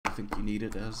think you need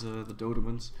it as the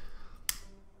Ottomans.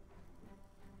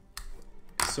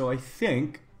 So I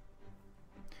think...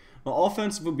 Well,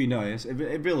 offensive would be nice. It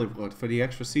really would, for the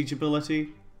extra siege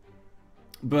ability.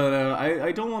 But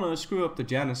I don't want to screw up the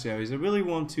Janissaries. I really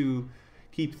want to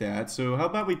keep that. So how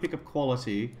about we pick up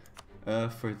quality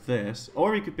for this.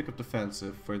 Or we could pick up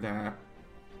defensive for that.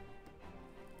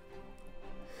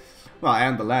 Well,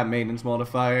 and the land maintenance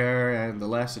modifier, and the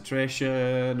less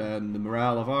attrition, and the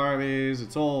morale of armies.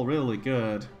 It's all really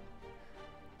good.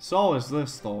 So is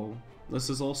this, though. This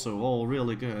is also all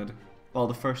really good. Well,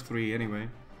 the first three, anyway.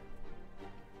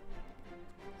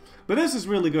 But this is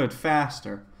really good,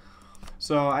 faster.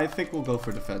 So I think we'll go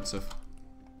for defensive.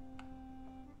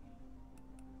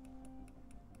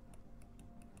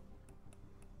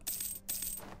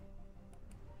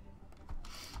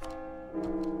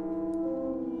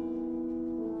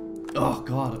 Oh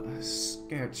god, I'm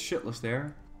scared shitless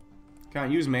there.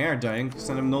 Can't use my air dying because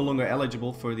then I'm no longer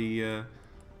eligible for the...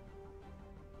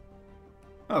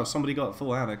 Oh, somebody got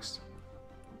full annexed.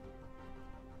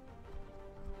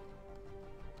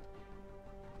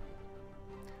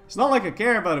 It's not like I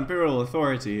care about Imperial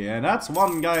authority, and that's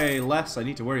one guy less I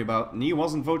need to worry about, and he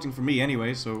wasn't voting for me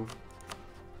anyway, so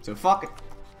fuck it.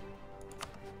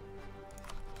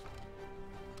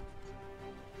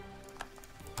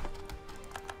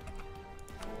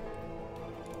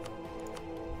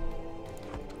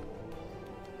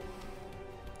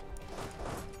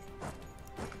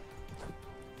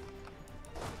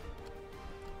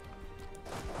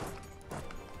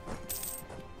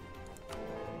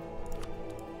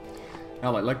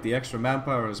 Hell, I like the extra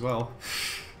manpower as well.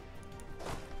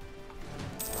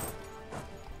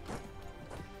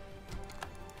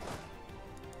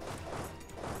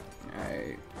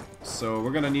 Alright, so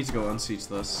we're gonna need to go unsiege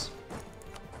this.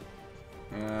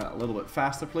 A little bit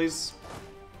faster, please.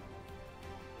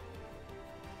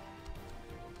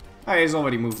 Alright, he's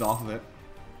already moved off of it.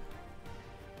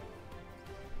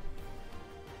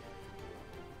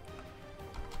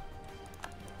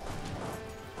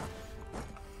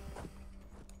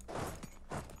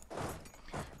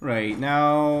 Right,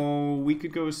 now we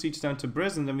could go siege down to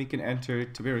Briz and then we can enter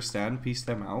Tabiristan, peace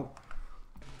them out.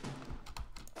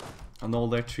 Annul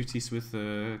their treaties with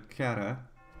Kara.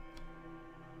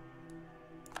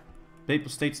 Papal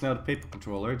State's now the Papal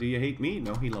Controller. Do you hate me?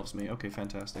 No, he loves me. Okay,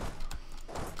 fantastic.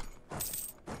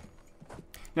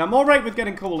 Now I'm alright with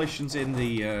getting coalitions in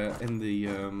the,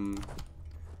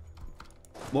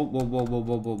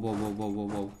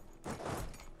 whoa.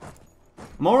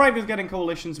 I'm alright with getting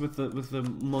coalitions with the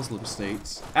Muslim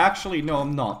states. Actually, no,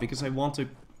 I'm not, because I want to...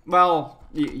 Well,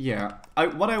 yeah.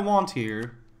 What I want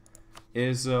here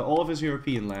is all of his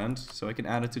European land, so I can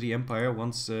add it to the Empire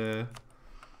once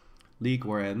League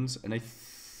War ends. And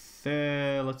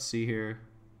let's see here.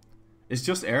 It's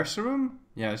just Erzurum?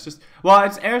 Yeah, it's just... Well,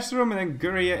 it's Erzurum and then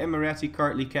Guria, Imereti,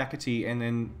 Kartli, Kakheti, and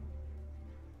then...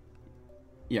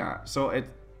 Yeah, so it...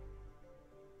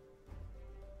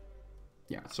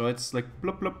 Yeah, so it's like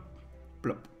blup blup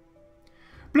blup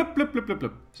blup blup blup blup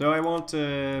blup. So I want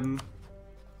well,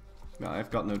 I've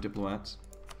got no diplomats.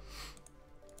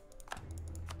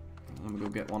 Let me go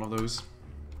get one of those.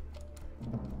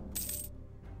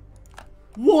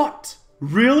 What?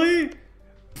 Really?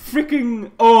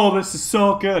 Freaking! Oh, this is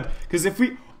so good. Because if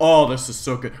we... Oh, this is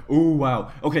so good. Oh,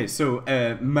 wow. Okay, so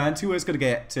Mantua is going to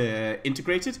get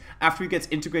integrated. After he gets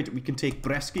integrated, we can take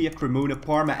Brescia, Cremona,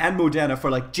 Parma, and Modena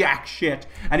for like jack shit.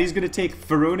 And he's going to take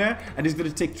Verona, and he's going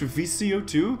to take Treviso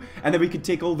too. And then we can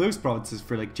take all those provinces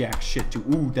for like jack shit too.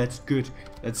 Ooh, that's good.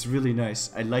 That's really nice.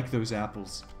 I like those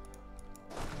apples.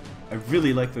 I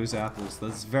really like those apples.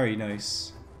 That's very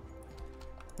nice.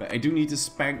 But I do need to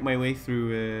spank my way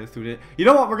through the... You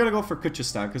know what? We're gonna go for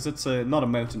Kuchistan, because it's not a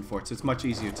mountain fort, so it's much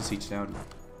easier to siege down.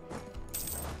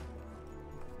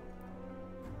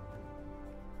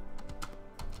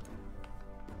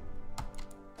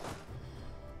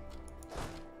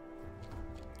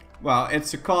 Well,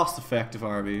 it's a cost-effective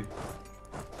army.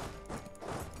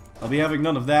 I'll be having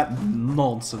none of that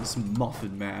nonsense,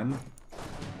 Muffin Man.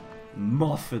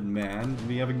 Muffin Man. I'll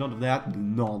be having none of that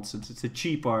nonsense. It's a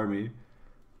cheap army.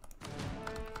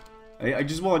 I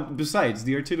just want... Besides,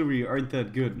 the artillery aren't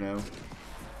that good now.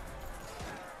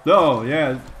 Oh,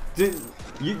 yeah.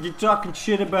 You talking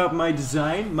shit about my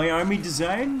design? My army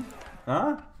design?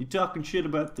 Huh? You talking shit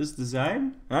about this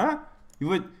design? Huh?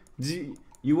 You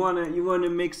wanna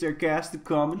make sarcastic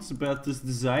comments about this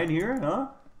design here? Huh?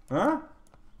 Huh?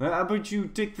 How about you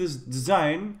take this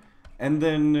design and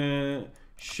then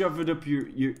shove it up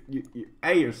your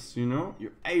ass, you know?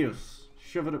 Your ass.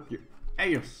 Shove it up your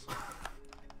ass.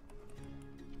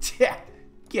 Yeah,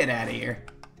 get out of here.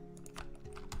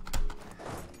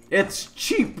 It's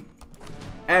cheap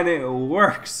and it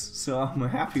works, so I'm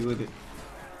happy with it.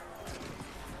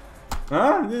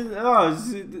 Huh? Oh,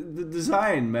 it's the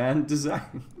design, man.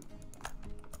 Design.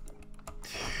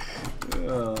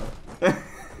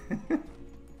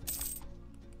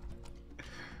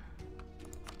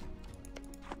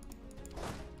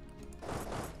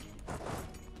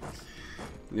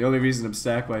 The only reason I'm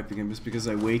stack wiping him is because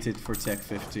I waited for Tech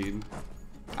 15.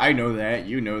 I know that,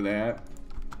 you know that.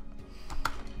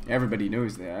 Everybody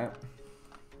knows that.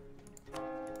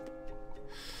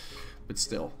 But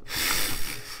still.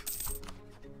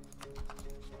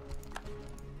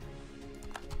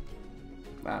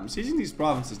 I'm sieging these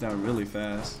provinces down really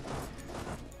fast.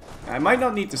 I might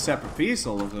not need to separate peace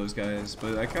all of those guys,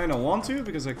 but I kind of want to,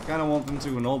 because I kind of want them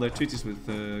to annul their treaties with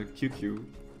QQ.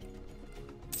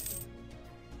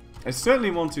 I certainly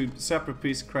want to separate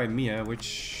peace Crimea,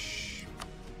 which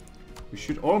we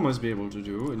should almost be able to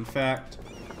do. In fact,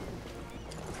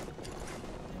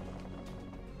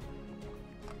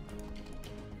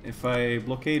 if I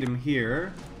blockade him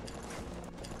here,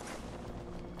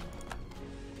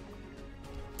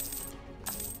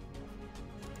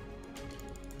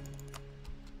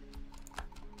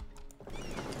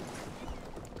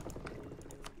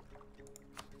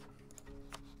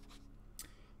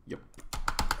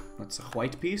 that's a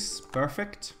white piece,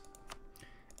 perfect.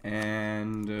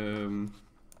 And let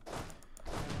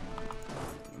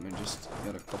me just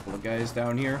get a couple of guys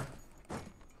down here.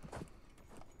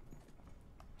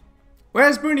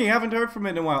 Where's Booney? Haven't heard from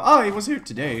him in a while. Oh, he was here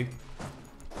today.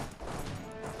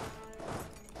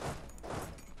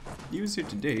 He was here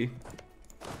today.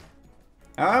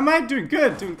 Am I doing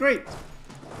good? Doing great.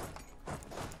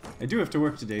 I do have to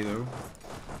work today, though.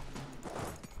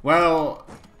 Well,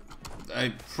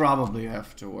 I probably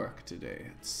have to work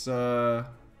today. It's, yeah,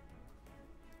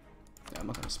 I'm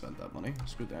not gonna spend that money.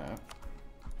 Screw that.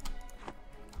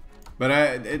 But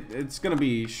it's gonna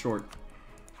be short,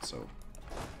 so.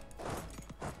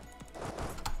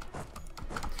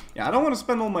 Yeah, I don't want to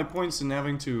spend all my points in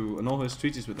having to annul his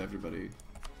treaties with everybody.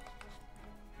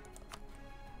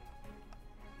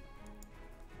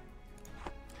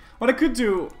 What I could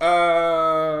do,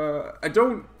 I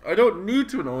don't need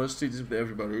to annul his treaties with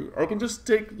everybody. I can just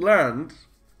take land,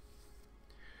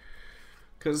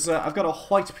 because I've got a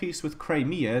white piece with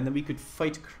Crimea, and then we could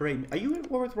fight Crimea. Are you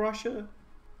at war with Russia?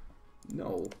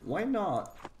 No, why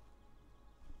not?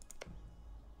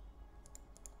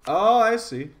 Oh, I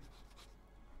see.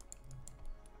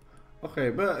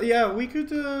 Okay, but yeah, we could,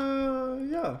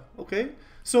 yeah, okay.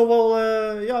 So,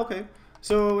 well, yeah, okay.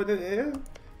 So,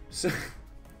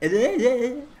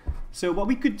 yeah. So what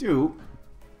we could do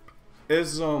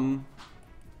is,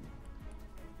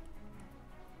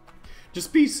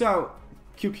 just peace out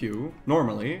QQ,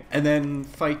 normally, and then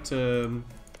fight,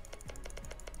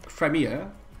 Crimea.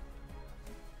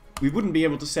 We wouldn't be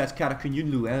able to set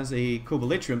Karakunyunlu as a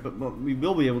co-belligerent, but what we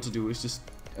will be able to do is just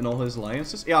annul his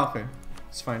alliances. Yeah, okay.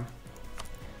 It's fine.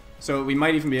 So we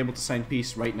might even be able to sign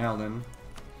peace right now then.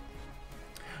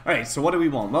 Alright, so what do we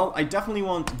want? Well, I definitely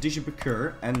want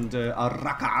Djibouti and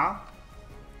Araka.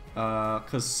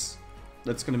 Because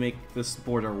that's going to make this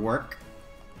border work.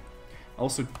 I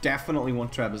also definitely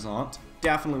want Trebizond.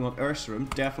 Definitely want Erzurum.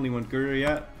 Definitely want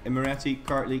Guriat, Emirati,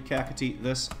 Kartli, Kakati,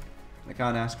 this. I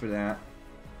can't ask for that.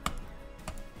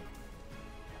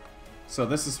 So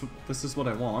this is what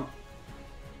I want.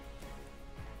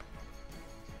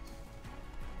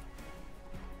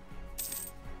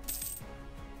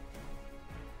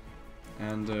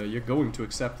 And you're going to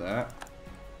accept that.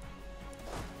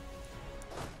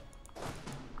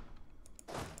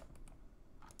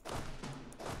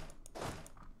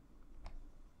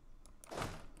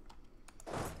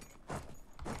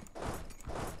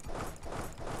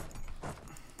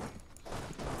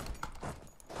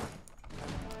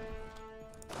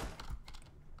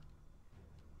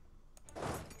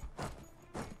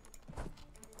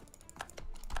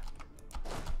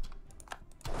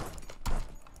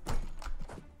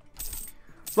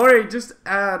 Flurry, just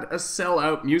add a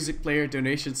sell-out music player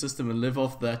donation system and live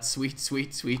off that sweet,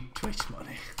 sweet, sweet Twitch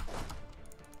money.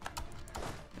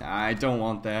 I don't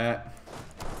want that.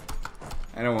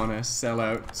 I don't want to sell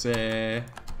out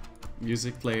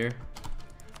music player.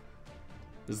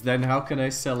 Because then how can I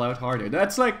sell out harder?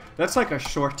 That's like a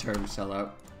short-term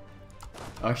sellout.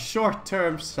 A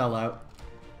short-term sellout.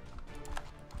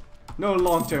 No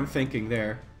long-term thinking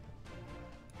there.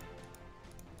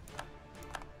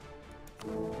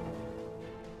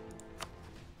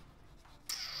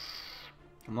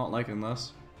 I'm not liking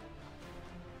this.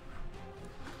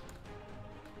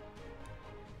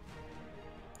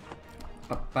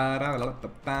 Where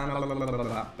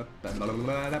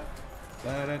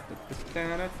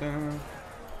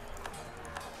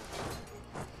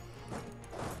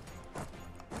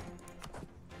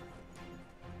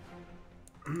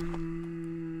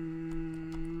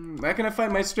can I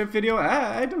find my strip video?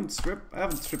 I don't strip. I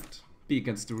haven't stripped. Be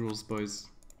against the rules, boys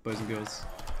and girls.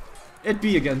 It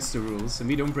be against the rules, and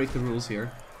we don't break the rules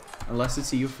here. Unless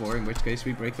it's EU4, in which case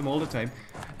we break them all the time.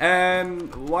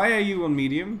 And why are you on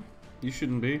medium? You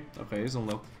shouldn't be. Okay, he's on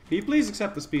low. Can you please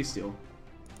accept this peace deal?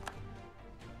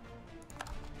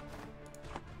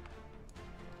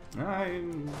 I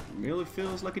really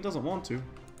feels like he doesn't want to.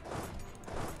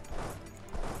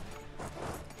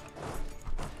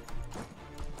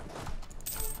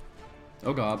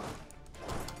 Oh god.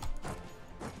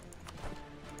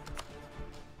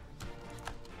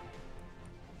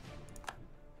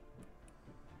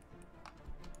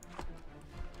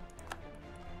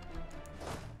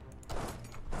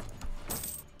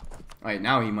 Alright,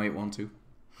 now he might want to.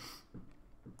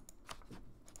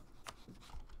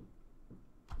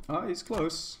 Oh, he's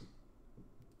close.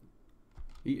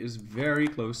 He is very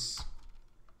close.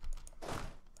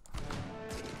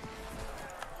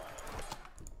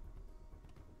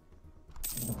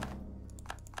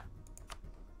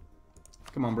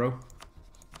 Come on, bro.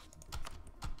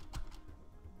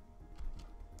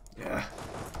 Yeah.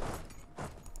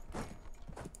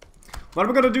 What are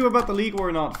we gonna do about the League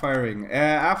War not firing?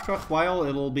 After a while,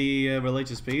 it'll be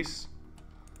religious peace.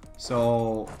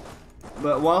 So,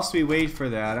 but whilst we wait for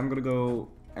that, I'm gonna go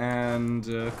and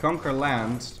conquer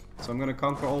land. So I'm gonna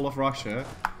conquer all of Russia,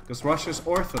 because Russia's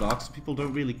Orthodox. People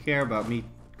don't really care about me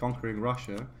conquering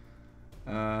Russia,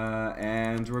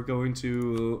 and we're going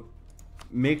to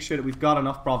make sure that we've got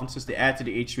enough provinces to add to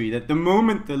the H3 that the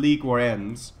moment the League War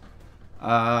ends,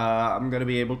 I'm gonna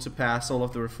be able to pass all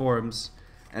of the reforms.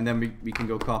 And then we can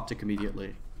go Coptic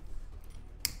immediately.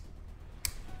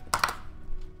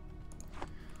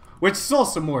 Which is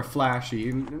also more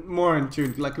flashy, more in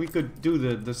tune. Like, we could do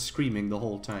the screaming the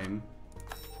whole time.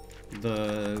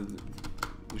 The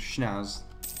schnaz.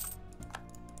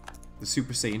 The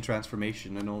Super Saiyan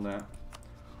transformation and all that.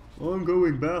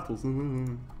 Ongoing battles.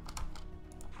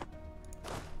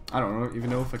 I don't even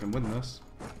know if I can win this.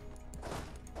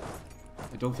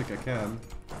 I don't think I can.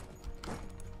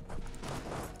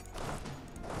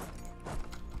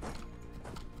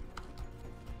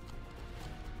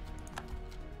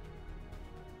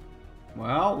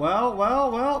 Well,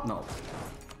 no.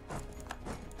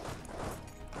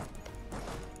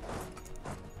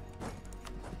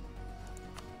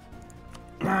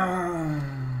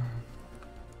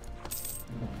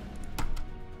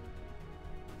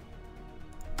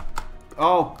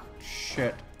 Oh,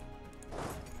 shit.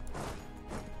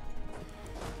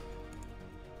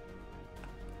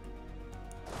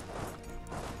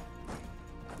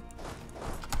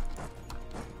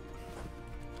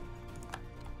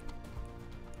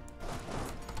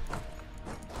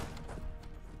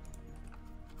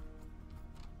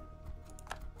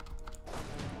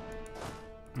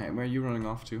 Hey, where are you running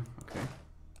off to? Okay.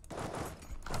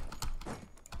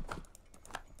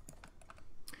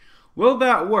 Will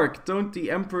that work? Don't the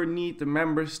Emperor need the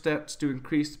member steps to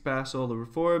increase to pass all the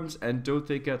reforms? And don't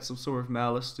they get some sort of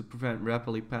malice to prevent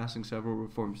rapidly passing several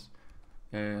reforms?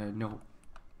 No.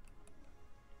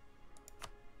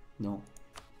 No.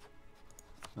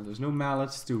 No, there's no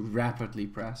malice to rapidly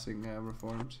passing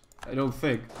reforms. I don't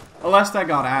think. Unless that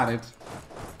got added.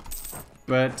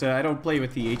 But I don't play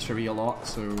with the HRE a lot,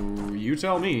 so you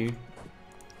tell me.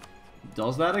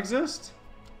 Does that exist?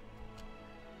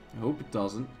 I hope it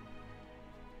doesn't.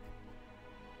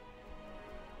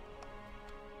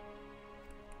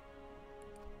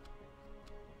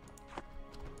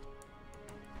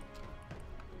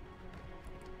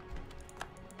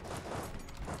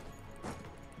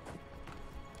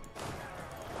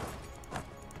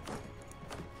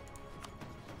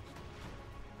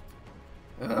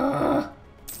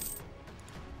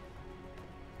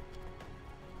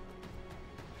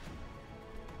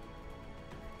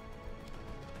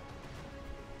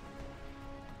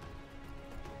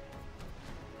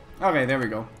 Okay, there we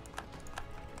go.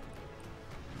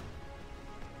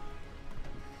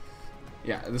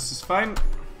 Yeah, this is fine.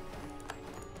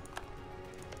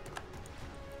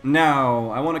 Now,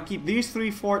 I want to keep these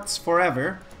 3 forts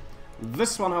forever.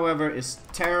 This one, however, is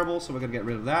terrible, so we're going to get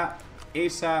rid of that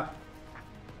ASAP.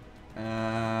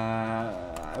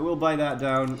 I will buy that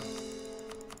down.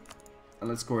 And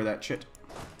let's score that shit.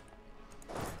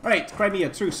 Alright, Crimea,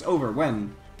 truce over.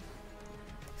 When?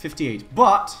 58.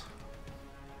 But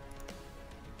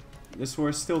this war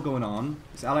is still going on.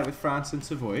 It's allied with France and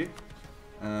Savoy.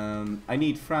 I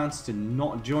need France to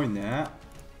not join that.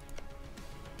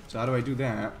 So how do I do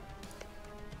that?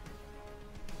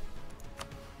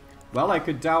 Well, I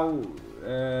could Dow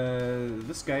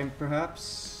this guy,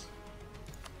 perhaps.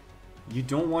 You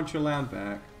don't want your land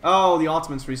back. Oh, the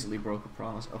Ottomans recently broke a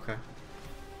promise. Okay.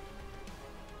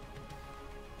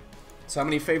 So how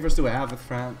many favors do I have with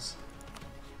France?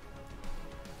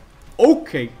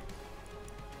 Okay.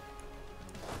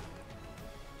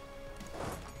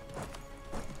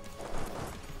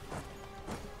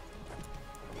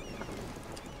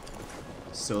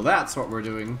 So that's what we're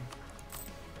doing.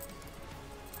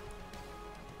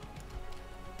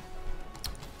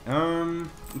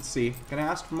 Let's see. Can I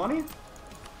ask for money?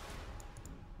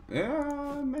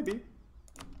 Yeah, maybe.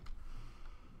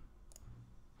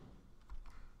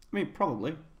 I mean,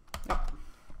 probably. Yep.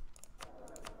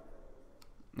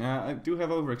 Yeah, I do have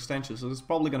overextension, so it's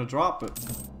probably gonna drop, but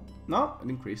no, it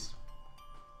increased.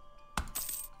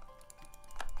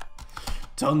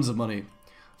 Tons of money.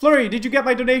 Flurry, did you get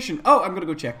my donation? Oh, I'm gonna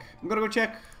go check. I'm gonna go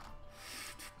check.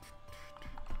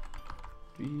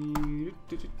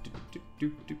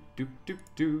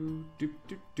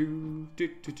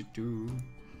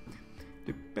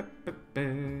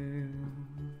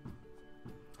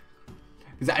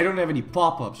 Because I don't have any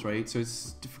pop-ups, right? So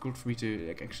it's difficult for me to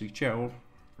like, actually chill.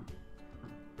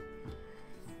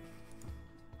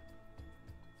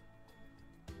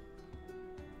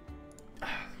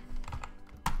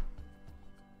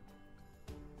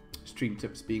 Stream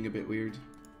tips being a bit weird.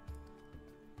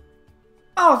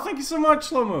 Oh, thank you so much,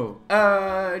 Slomo.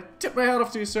 Tip my hat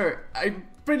off to you, sir. I'm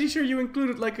pretty sure you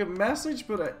included like a message,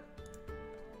 but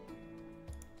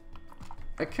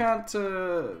I can't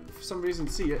for some reason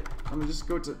see it. I'm gonna just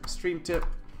go to stream tip.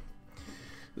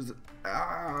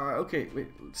 Okay, wait,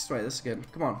 let's try this again.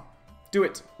 Come on, do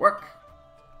it, work.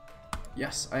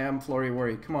 Yes, I am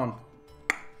Florryworry. Come on.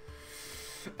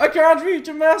 I can't read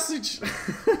your message.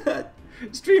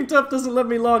 Stream tip doesn't let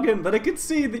me log in, but I can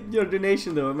see your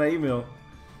donation though in my email.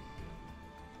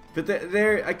 But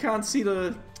there, I can't see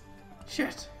the...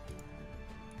 Shit.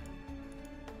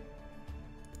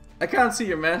 I can't see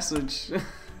your message.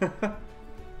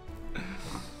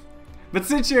 But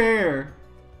since you're here,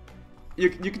 you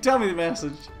can tell me the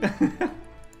message.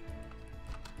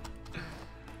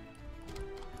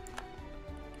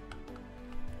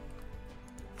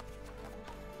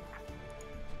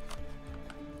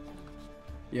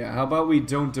 Yeah, how about we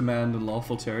don't demand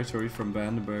unlawful territory from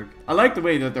Brandenburg? I like the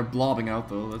way that they're blobbing out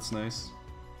though, that's nice.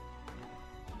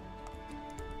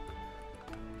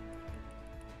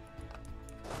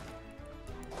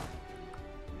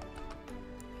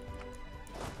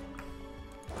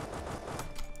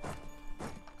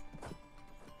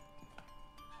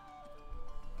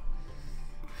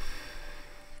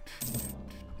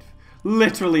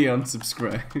 Literally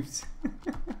unsubscribed.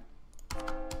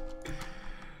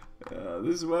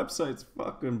 This website's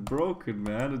fucking broken,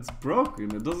 man. It's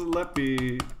broken. It doesn't let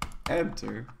me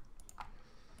enter.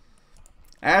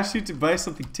 Ask you to buy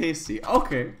something tasty.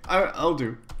 Okay, I'll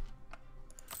do.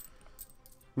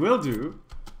 Will do.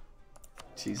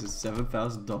 Jesus,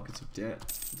 7,000 ducats of debt.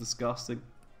 Disgusting.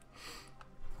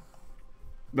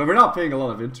 But we're not paying a lot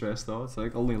of interest though. It's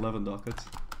like only 11 ducats.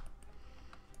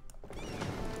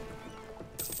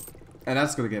 And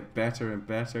that's gonna get better and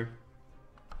better.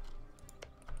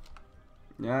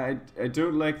 Yeah, I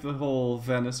don't like the whole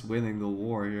Venice winning the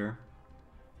war here.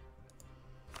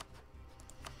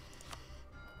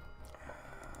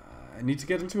 I need to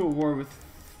get into a war with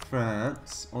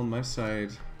France on my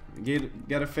side.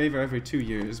 Get a favor every 2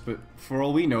 years, but for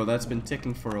all we know, that's been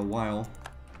ticking for a while.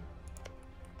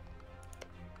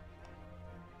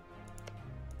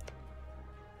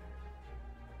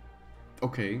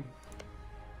 Okay.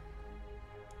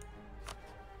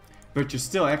 But you're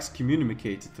still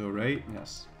excommunicated though, right?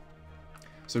 Yes.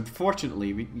 So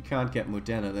unfortunately, we can't get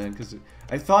Modena then, because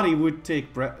I thought he would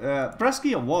take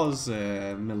Brescia was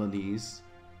Milanese.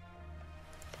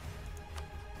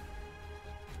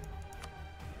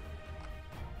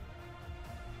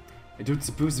 I don't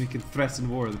suppose we can threaten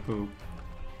war with the Pope.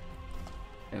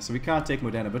 Yeah, so we can't take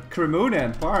Modena, but Cremona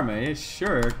and Parma, yeah,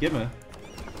 sure, give me.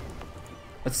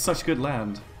 That's such good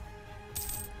land.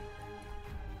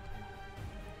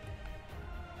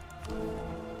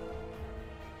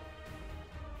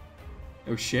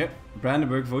 Oh shit,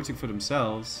 Brandenburg voting for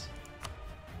themselves.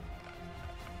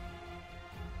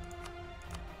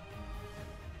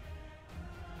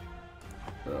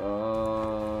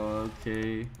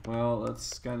 Okay, well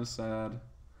that's kind of sad.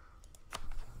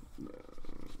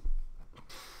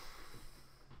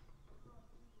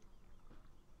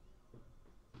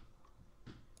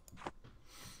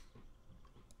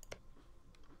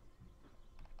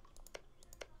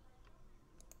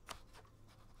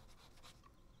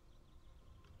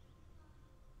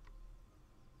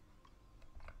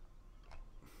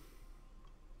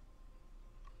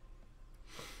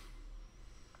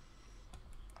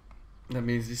 That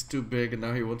means he's too big and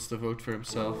now he wants to vote for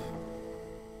himself.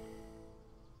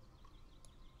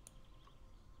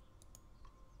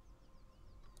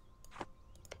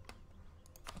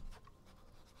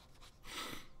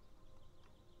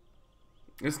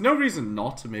 There's no reason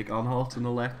not to make Anhalt an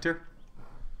elector.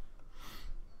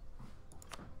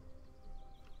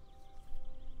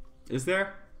 Is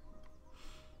there?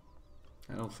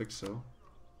 I don't think so.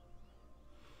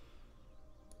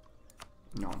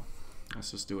 No.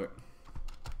 Let's just do it.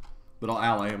 But I'll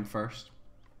ally him first.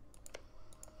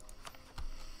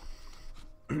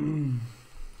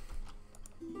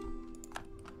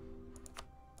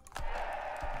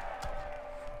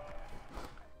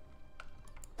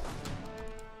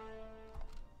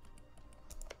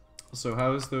 So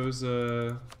how's those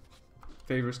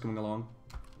favors coming along?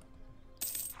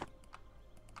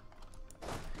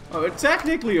 Oh, it's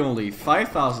technically only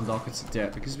 5,000 ducats of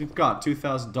debt because we've got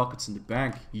 2,000 ducats in the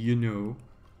bank, you know.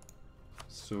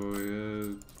 So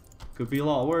could be a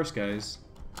lot worse, guys.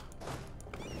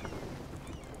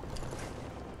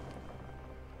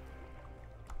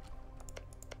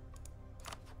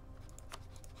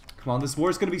 Come on, this war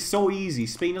is gonna be so easy.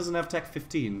 Spain doesn't have Tech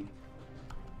 15.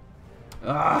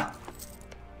 Ah!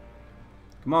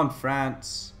 Come on,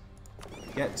 France.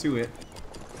 Get to it.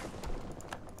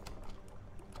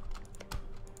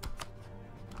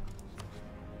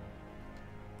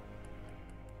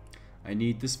 I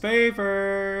need this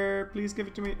favor. Please give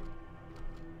it to me.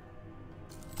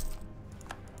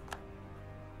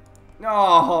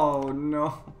 Oh,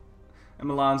 no. And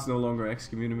Milan's no longer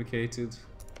excommunicated.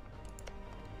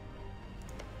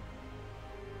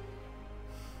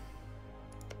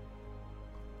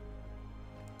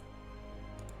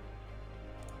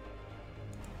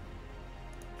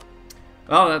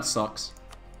 Oh, that sucks.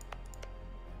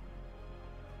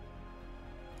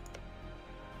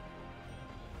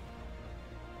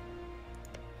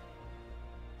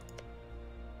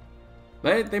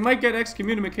 They might get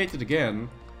excommunicated again.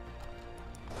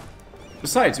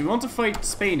 Besides, we want to fight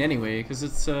Spain anyway, because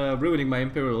it's ruining my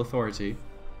imperial authority.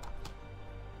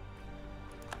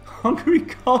 Hungary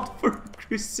called for a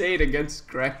crusade against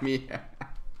Crimea.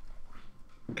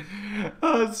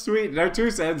 Oh, that's sweet. Our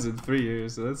truce ends in 3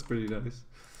 years, so that's pretty nice.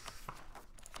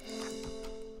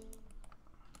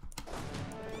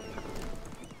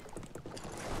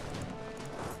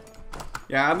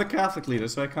 Yeah, I'm the Catholic leader,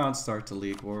 so I can't start the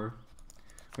League War.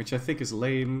 Which I think is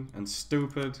lame and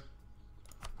stupid.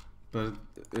 But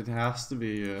it has to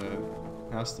be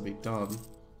done.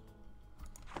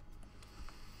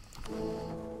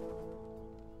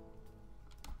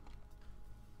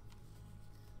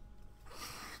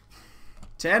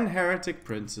 Ten heretic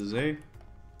princes, eh?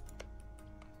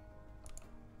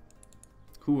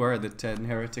 Who are the 10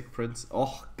 heretic princes?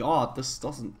 Oh god, this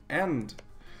doesn't end.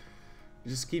 It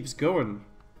just keeps going.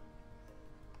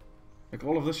 Like,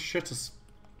 all of this shit is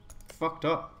fucked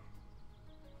up.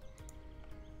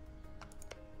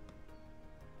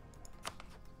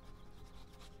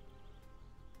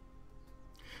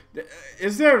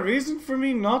 Is there a reason for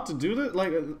me not to do that?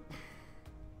 Like,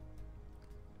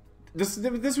 this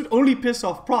would only piss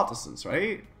off Protestants,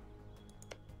 right?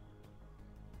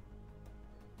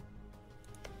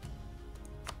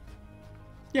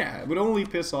 Yeah, it would only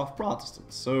piss off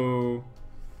Protestants, so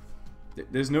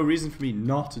there's no reason for me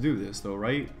not to do this, though,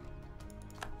 right?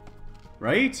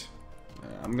 Right?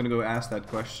 I'm gonna go ask that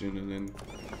question, and then...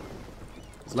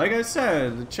 like I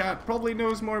said, the chat probably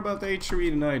knows more about the HRE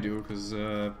than I do, because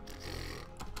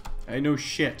I know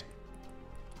shit.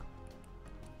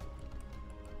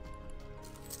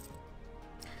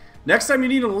 Next time you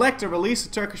need an elector, release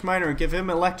a Turkish miner and give him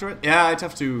an electorate. Yeah, I'd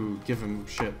have to give him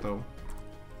shit, though.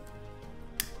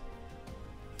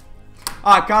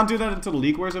 Ah, I can't do that until the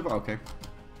League War's over? Okay.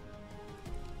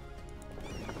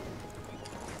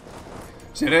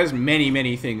 So there's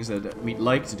many things that we'd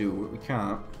like to do, but we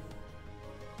can't.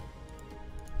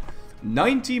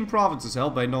 19 provinces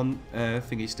held by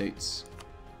non-thingy states.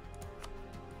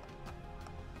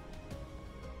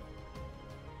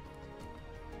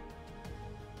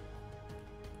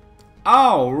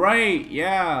 Oh, right,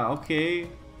 yeah, okay.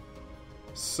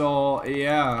 So,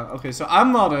 yeah, okay, so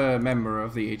I'm not a member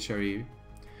of the HRE.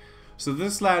 So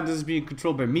this land is being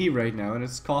controlled by me right now, and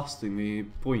it's costing me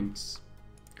points.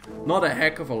 Not a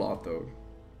heck of a lot, though.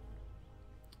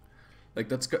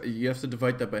 Like, you have to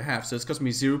divide that by half, so it's cost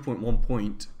me 0.1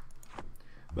 point.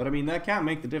 But, I mean, that can't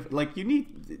make the difference. Like, you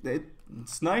need...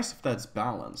 It's nice if that's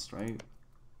balanced, right?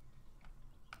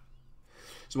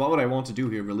 So what would I want to do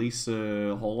here? Release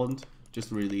Holland?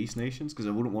 Just release nations? Because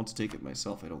I wouldn't want to take it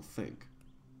myself, I don't think.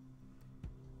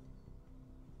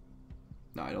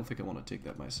 No, I don't think I want to take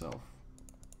that myself.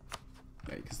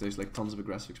 Right, because there's like tons of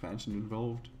aggressive expansion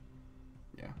involved.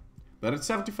 Yeah. But it's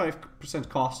 75%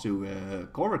 cost to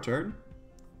core return.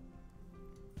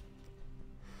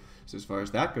 So as far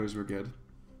as that goes, we're good.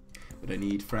 But I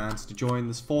need France to join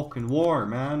this fucking war,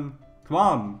 man. Come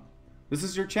on. This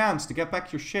is your chance to get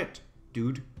back your shit,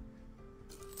 dude.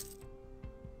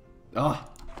 Ah.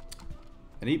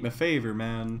 I need my favor,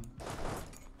 man.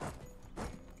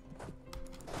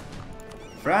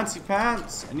 Francie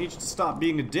Pants, I need you to stop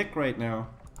being a dick right now.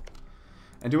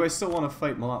 And do I still want to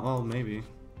fight Milan? Well, maybe.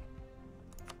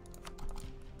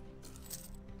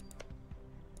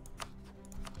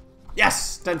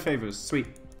 Yes! 10 favors. Sweet.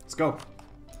 Let's go.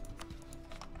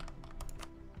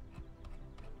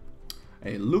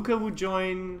 Hey, Luca would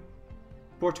join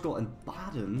Portugal and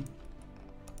Baden.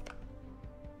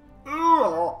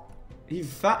 Ugh. He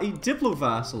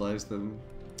diplo-vassalized them.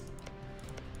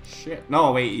 Shit.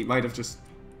 No, wait, he might have just...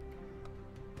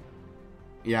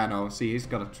 Yeah, no, see, he's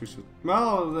got a truce with...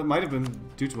 Well, that might have been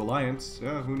due to alliance.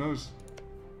 Yeah, who knows?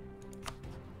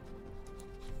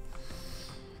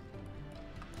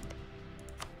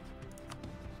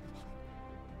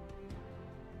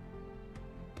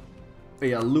 But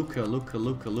yeah, Luca.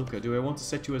 Do I want to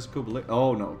set you as a co-belligerent?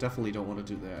 Oh, no, definitely don't want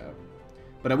to do that.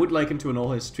 But I would like him to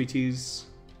annul his treaties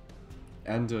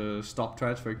and stop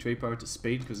transferring trade power to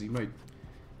Spain, because he might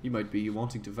be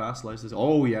wanting to vassalize this.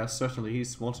 Oh, yes, certainly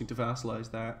he's wanting to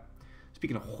vassalize that.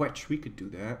 Speaking of which, we could do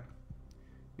that.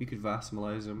 We could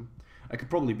vassalize him. I could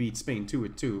probably beat Spain to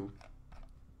it, too.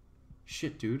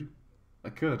 Shit, dude. I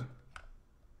could.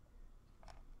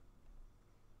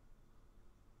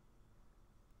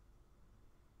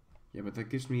 Yeah, but that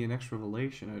gives me an extra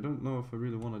relation. I don't know if I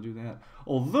really want to do that.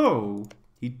 Although,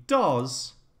 he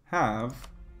does have...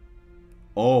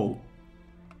 Oh.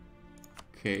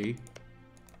 Okay.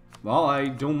 Well, I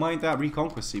don't mind that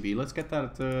Reconquest CB. Let's get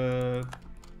that,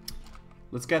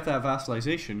 let's get that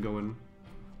vassalization going.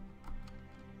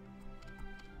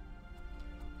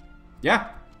 Yeah,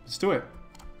 let's do it.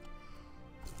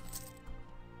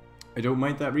 I don't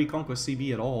mind that Reconquest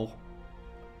CB at all.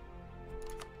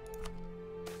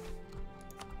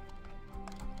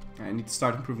 I need to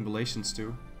start improving relations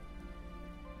too.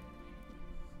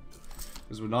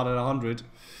 Because we're not at 100.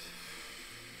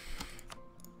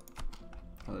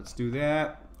 Let's do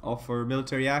that. Offer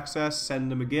military access,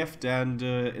 send him a gift, and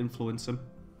influence him.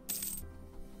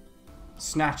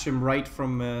 Snatch him right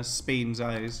from Spain's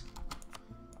eyes.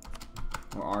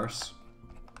 Or arse.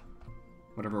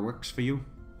 Whatever works for you.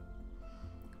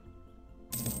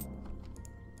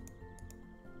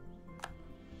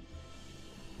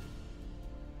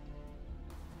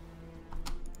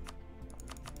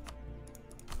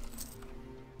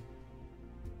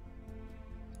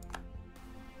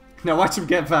 Now watch him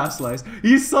get vassalized.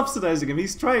 He's subsidizing him.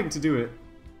 He's trying to do it.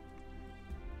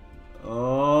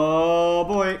 Oh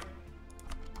boy.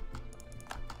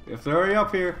 You have to hurry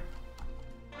up here.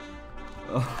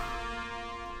 Oh.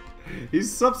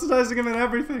 He's subsidizing him and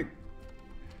everything.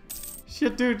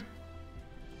 Shit, dude.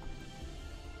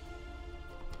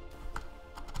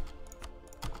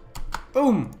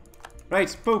 Boom.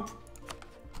 Right, Pope.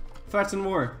 Threaten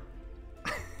war.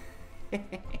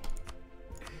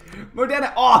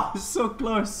 Modena, oh, so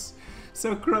close,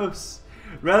 so close.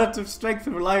 Relative strength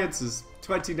of alliances,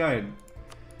 29.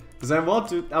 Because I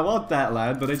want that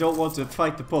land, but I don't want to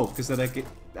fight the Pope, because then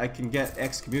I can get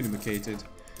excommunicated.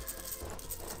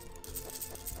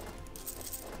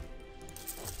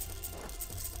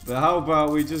 But how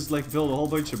about we just like build a whole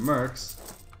bunch of mercs?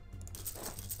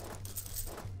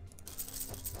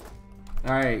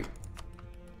 All right.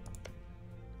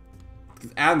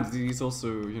 And he's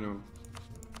also, you know.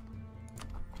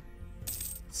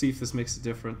 See if this makes a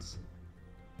difference.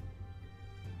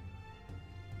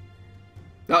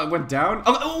 Oh, it went down?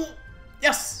 Oh,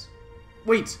 yes!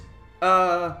 Wait.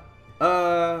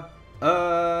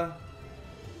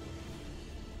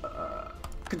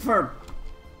 Confirm.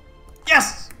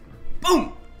 Yes!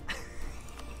 Boom!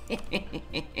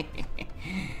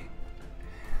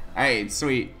 Alright,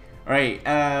 sweet. Alright,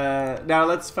 now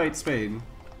let's fight Spain.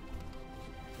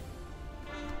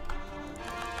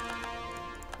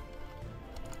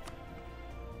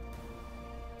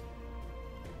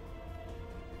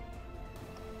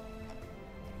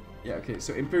 Yeah, okay,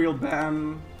 so Imperial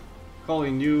ban,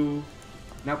 calling you.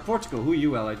 Now Portugal, who are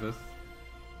you allied with?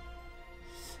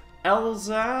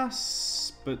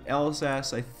 Alsace, but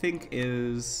Alsace I think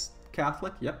is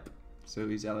Catholic, yep. So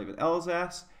he's allied with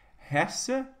Alsace.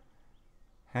 Hesse?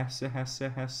 Hesse.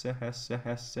 Where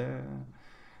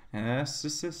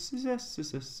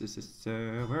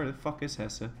the fuck is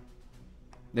Hesse?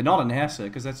 They're not in Hesse,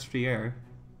 because that's free air.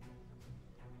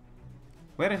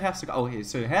 Where did Hesse go? Oh, here.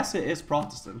 So Hesse is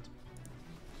Protestant.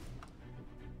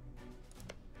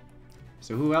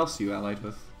 So who else are you allied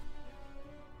with?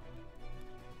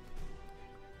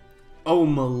 Oh,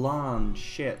 Milan.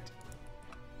 Shit.